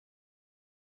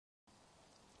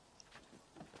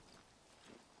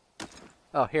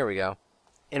Oh, here we go.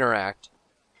 Interact.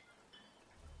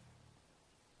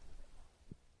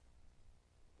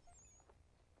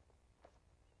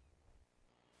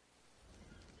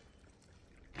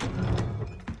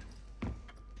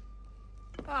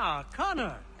 Ah,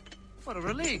 Connor! What a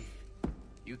relief!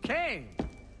 You came!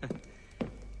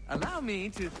 Allow me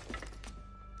to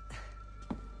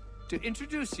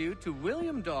introduce you to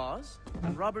William Dawes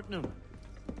and Robert Newman.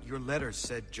 Your letter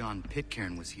said John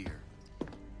Pitcairn was here.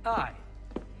 Aye.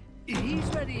 He's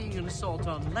readying an assault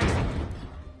on Lexington,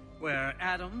 where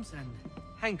Adams and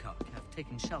Hancock have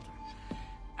taken shelter.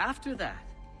 After that,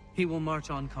 he will march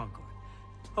on Concord,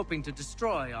 hoping to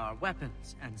destroy our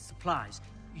weapons and supplies.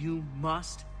 You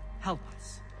must help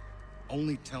us.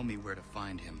 Only tell me where to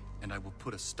find him, and I will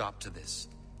put a stop to this.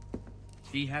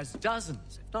 He has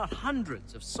dozens, if not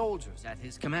hundreds, of soldiers at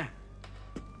his command.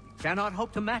 You cannot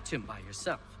hope to match him by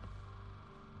yourself.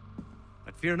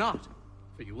 But fear not,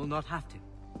 for you will not have to.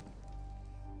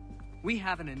 We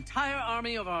have an entire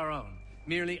army of our own,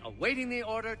 merely awaiting the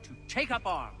order to take up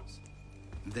arms.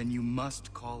 Then you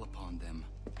must call upon them.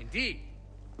 Indeed.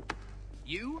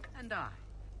 You and I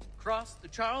cross the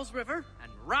Charles River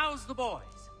and rouse the boys.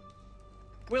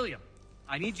 William,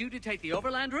 I need you to take the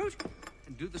overland route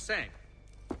and do the same.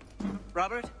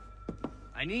 Robert,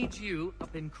 I need you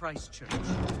up in Christchurch.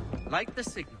 Light the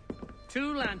signal.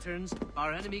 2 lanterns,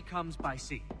 our enemy comes by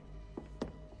sea.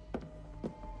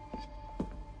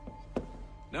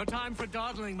 No time for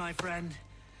dawdling, my friend.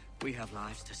 We have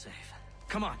lives to save.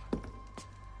 Come on.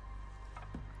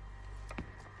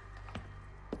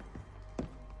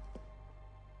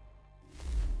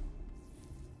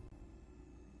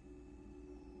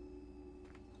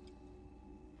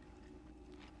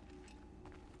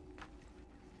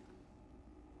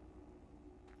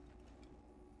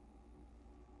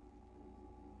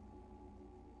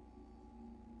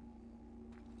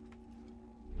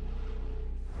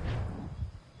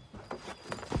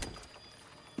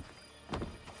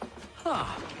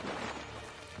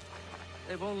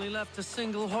 They've only left a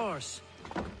single horse.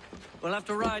 We'll have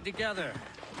to ride together.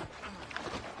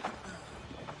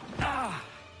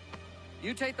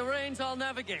 You take the reins, I'll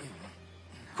navigate.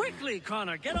 Quickly,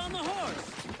 Connor, get on the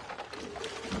horse!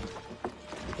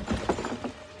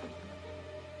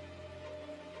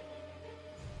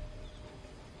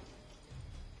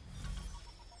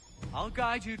 I'll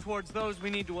guide you towards those we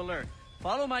need to alert.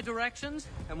 Follow my directions,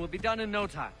 and we'll be done in no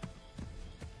time.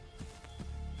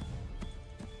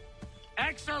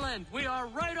 Excellent! We are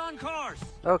right on course!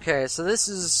 Okay, so this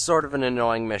is sort of an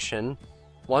annoying mission.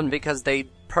 One, because they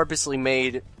purposely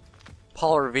made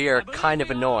Paul Revere kind of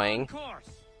annoying.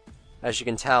 As you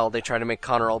can tell, they try to make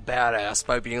Connor all badass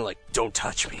by being like, "Don't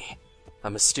touch me.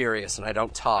 I'm mysterious and I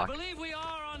don't talk." I believe we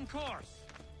are on course.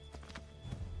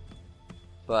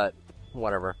 But,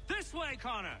 whatever. This way,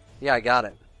 Connor! Yeah, I got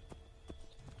it.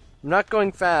 I'm not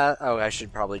going fast. Oh, I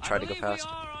should probably try to go fast.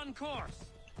 We are on course.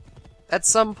 At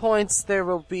some points, there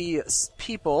will be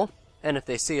people, and if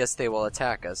they see us, they will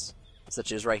attack us.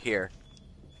 Such as right here.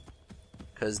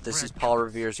 Because this is Paul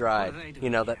Revere's ride. You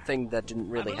know, that thing that didn't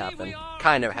really happen.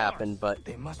 Kind of happened, but...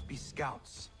 They must be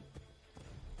scouts.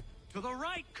 To the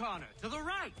right, Connor! To the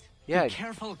right! Yeah. Be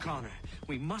careful, Connor.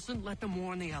 We mustn't let them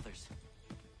warn the others.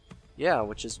 Yeah,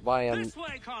 which is why I'm This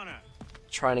way, Connor!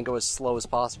 trying to go as slow as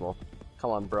possible.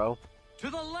 Come on, bro. To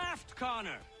the left,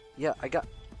 Connor! Yeah, I got...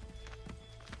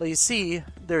 Well, you see,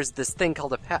 there's this thing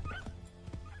called a pet.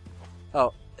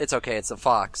 Oh, it's okay, it's a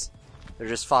fox. They're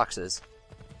just foxes.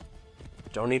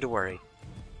 Don't need to worry.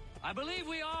 I believe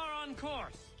we are on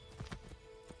course.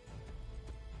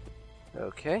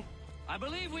 Okay. I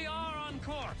believe we are on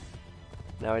course.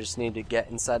 Now I just need to get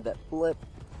inside that blip.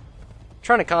 I'm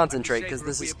trying to concentrate, because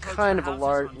this is kind of a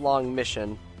long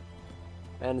mission.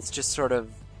 And it's just sort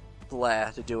of blah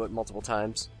to do it multiple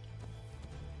times.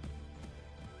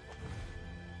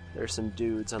 There's some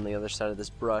dudes on the other side of this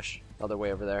brush, other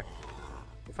way over there.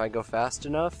 If I go fast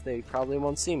enough, they probably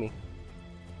won't see me.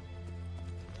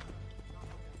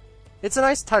 It's a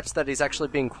nice touch that he's actually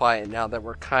being quiet now that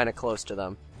we're kind of close to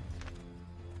them.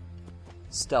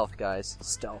 Stealth, guys.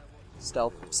 Stealth.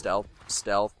 Stealth. Stealth.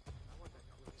 Stealth.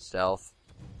 Stealth.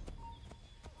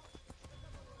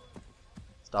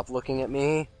 Stop looking at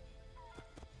me.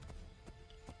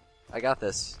 I got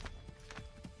this.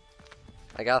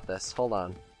 I got this. Hold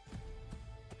on.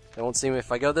 They won't see me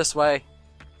if I go this way.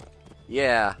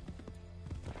 Yeah.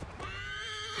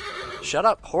 Shut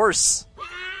up, horse!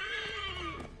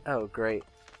 Oh, great.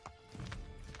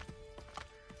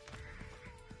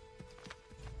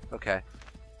 Okay.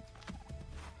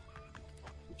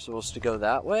 I'm supposed to go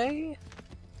that way?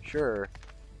 Sure.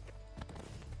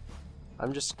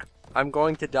 I'm just I'm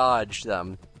going to dodge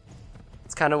them.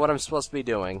 It's kind of what I'm supposed to be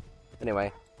doing.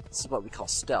 Anyway, this is what we call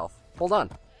stealth. Hold on.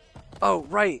 Oh,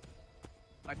 right.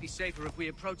 Might be safer if we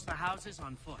approach the houses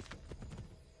on foot.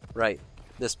 Right.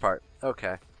 This part.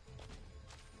 Okay.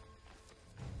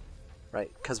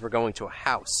 Right, because we're going to a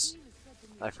house.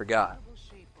 I forgot.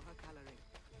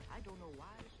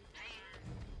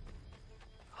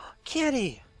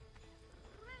 Kitty!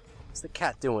 What's the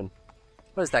cat doing?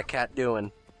 What is that cat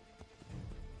doing?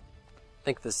 I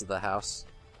think this is the house.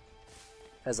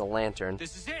 Has a lantern.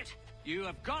 This is it. You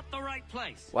have got the right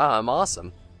place. Wow, I'm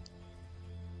awesome.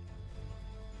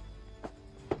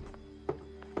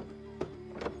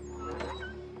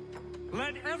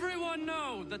 Let everyone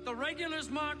know that the regulars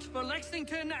marched for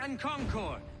Lexington and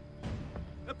Concord.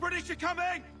 The British are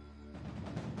coming!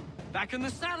 Back in the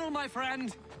saddle, my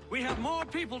friend. We have more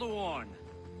people to warn.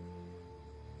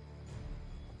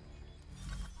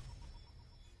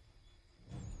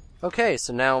 Okay,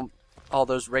 so now all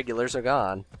those regulars are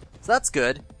gone. So that's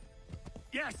good.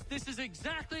 Yes, this is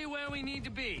exactly where we need to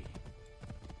be.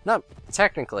 Not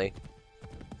technically.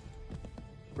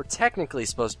 We're technically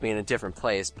supposed to be in a different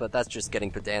place, but that's just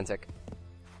getting pedantic.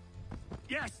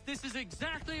 Yes, this is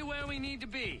exactly where we need to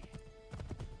be.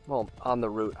 Well, on the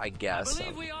route, I guess. I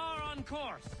believe we are on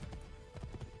course.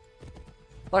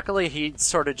 Luckily, he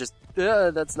sort of just...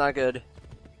 that's not good.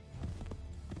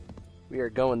 We are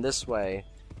going this way.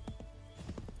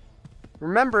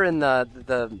 Remember in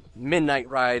the midnight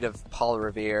ride of Paul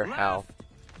Revere, how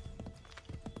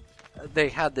they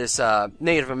had this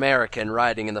Native American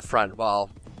riding in the front while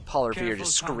Paul Revere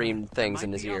just screamed things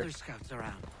in his ear.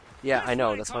 Yeah, I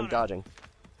know, that's why I'm dodging.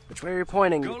 Which way are you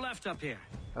pointing? Go left up here.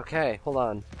 Okay, hold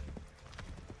on.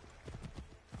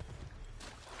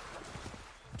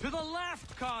 To the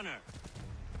left, Connor.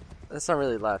 That's not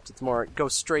really left, it's more go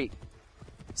straight.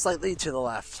 Slightly to the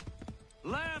left.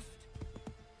 Left.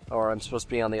 Or I'm supposed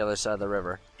to be on the other side of the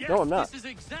river. Yes, No, I'm not. This is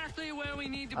exactly where we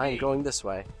need to I'm be. going this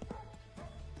way.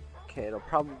 Okay, it'll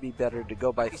probably be better to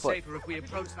go by It'd be foot. safer if we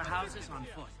approach the houses on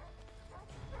foot.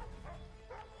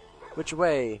 Which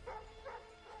way?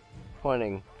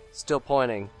 Pointing. Still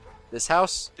pointing. This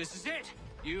house? This is it.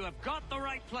 You have got the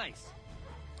right place.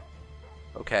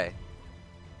 Okay.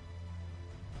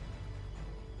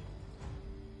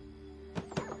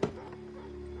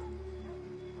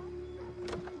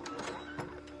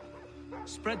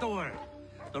 Spread the word.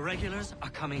 The regulars are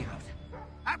coming out.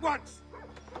 At once!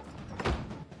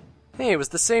 Hey, it was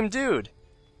the same dude!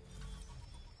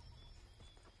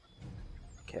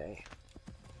 Okay.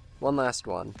 One last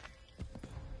one.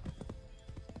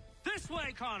 This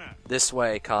way, Connor. This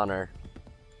way, Connor.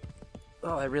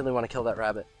 Oh, I really want to kill that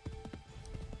rabbit.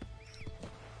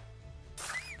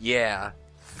 Yeah.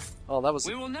 Oh, that was...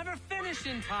 We will never finish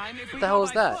in time if we What the hell go is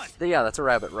by that? foot. Yeah, that's a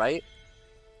rabbit, right?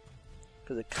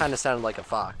 Because it kind of sounded like a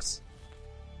fox.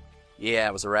 Yeah,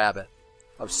 it was a rabbit.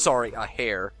 I'm sorry, a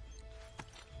hare.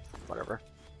 Whatever.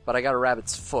 But I got a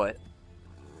rabbit's foot.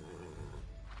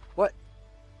 What?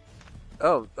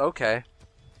 Oh, okay.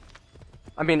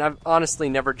 I mean, I've honestly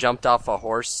never jumped off a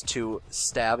horse to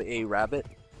stab a rabbit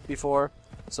before,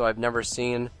 so I've never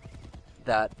seen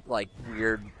that, like,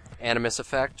 weird animus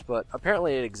effect, but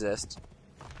apparently it exists.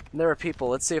 And there are people.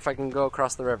 Let's see if I can go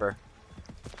across the river.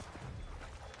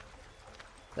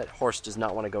 That horse does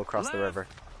not want to go across the river.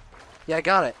 Yeah, I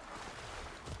got it.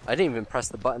 I didn't even press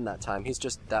the button that time. He's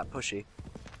just that pushy.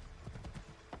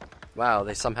 Wow,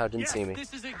 they somehow didn't see me.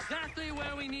 This is exactly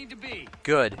where we need to be.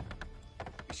 Good.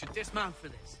 We should dismount for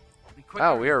this. Be quicker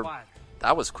Wow, and we are... quieter.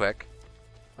 That was quick.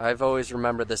 I've always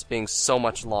remembered this being so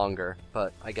much longer,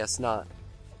 but I guess not.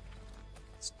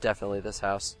 It's definitely this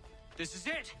house. This is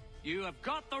it. You have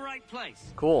got the right place.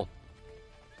 Cool.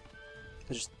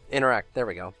 Just interact. There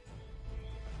we go.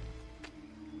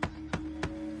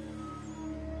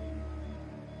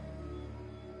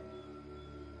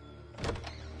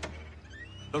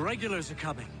 The regulars are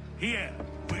coming. Here!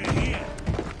 We're here!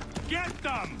 Get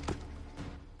them!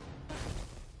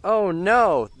 Oh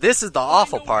no! This is the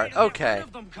awful Find a way part. to get Okay. rid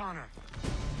of them, Connor.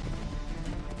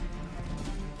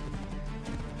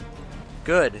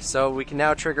 Good. So we can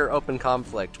now trigger open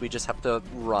conflict. We just have to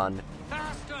run.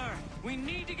 Faster! We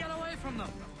need to get away from them.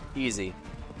 Easy.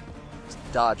 Just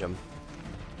dodge them.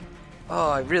 Oh,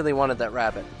 I really wanted that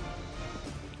rabbit.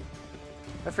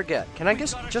 I forget. Can I We've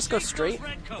gotta just go shake those straight?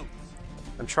 redcoats.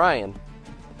 I'm trying.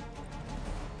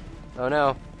 Oh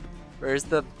no. Where's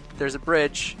the... There's a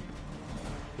bridge.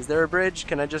 Is there a bridge?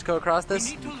 Can I just go across We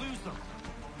this? need to lose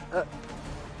them.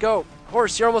 Go!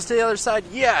 Horse, you're almost to the other side.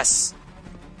 Yes!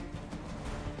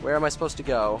 Where am I supposed to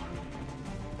go?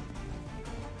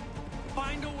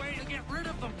 Find a way to get rid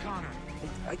of them, Connor.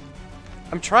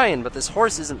 I'm trying, but this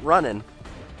horse isn't running.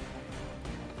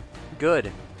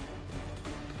 Good.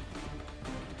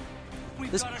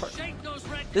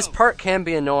 This part can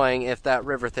be annoying if that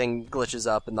river thing glitches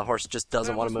up and the horse just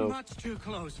doesn't want to move. Much too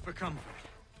close for comfort.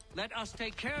 Let us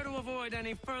take care to avoid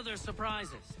any further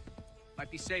surprises.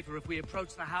 Might be safer if we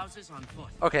approach the houses on foot.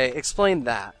 Okay, explain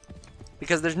that.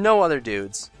 Because there's no other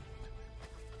dudes.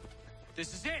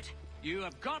 This is it. You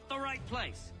have got the right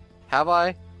place. Have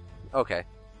I? Okay.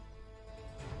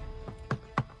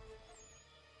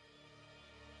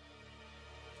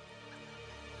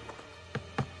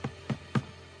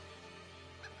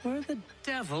 Where the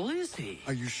devil is he?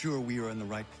 Are you sure we are in the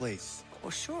right place? Oh,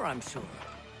 sure, I'm sure.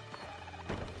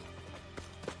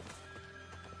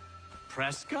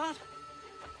 Prescott?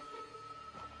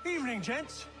 Evening,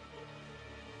 gents.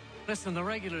 Listen, the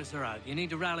regulars are out. You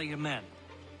need to rally your men.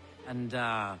 And,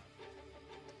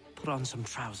 put on some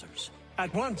trousers.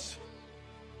 At once.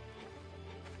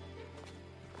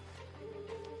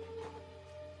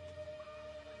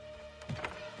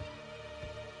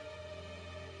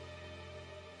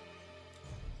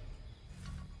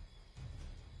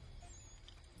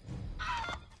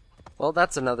 Well,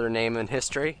 that's another name in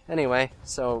history. Anyway,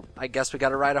 so I guess we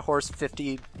gotta ride a horse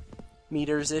 50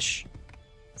 meters-ish.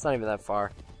 It's not even that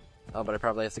far. Oh, but I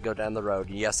probably have to go down the road.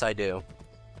 Yes, I do.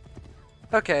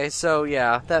 Okay, so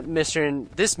yeah,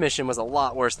 this mission was a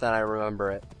lot worse than I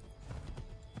remember it.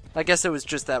 I guess it was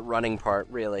just that running part,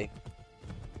 really.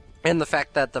 And the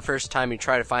fact that the first time you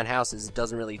try to find houses, it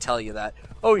doesn't really tell you that,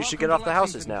 oh, you should get off the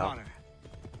houses now. Connor.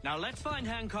 Now let's find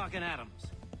Hancock and Adams.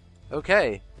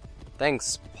 Okay.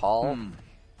 Thanks, Paul.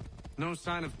 No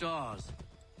sign of Dawes.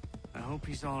 I hope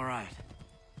he's all right.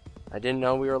 I didn't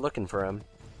know we were looking for him.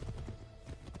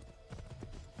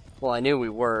 Well, I knew we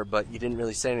were, but you didn't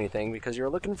really say anything because you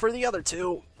were looking for the other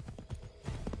two.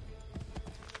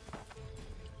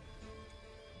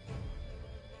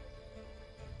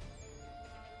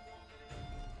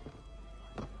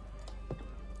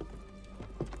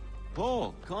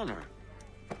 Paul, Connor.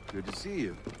 Good to see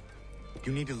you.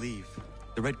 You need to leave.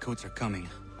 The Redcoats are coming.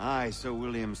 Aye, so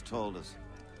Williams told us.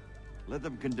 Let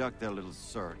them conduct their little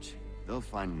search. They'll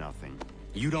find nothing.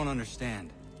 You don't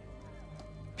understand.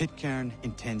 Pitcairn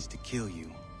intends to kill you.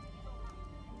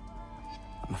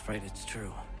 I'm afraid it's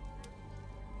true.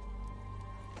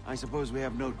 I suppose we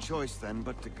have no choice then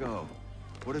but to go.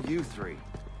 What of you three?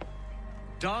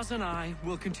 Dawes and I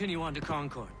will continue on to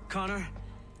Concord. Connor,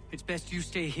 it's best you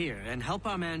stay here and help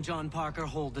our man John Parker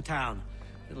hold the town.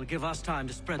 It'll give us time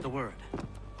to spread the word.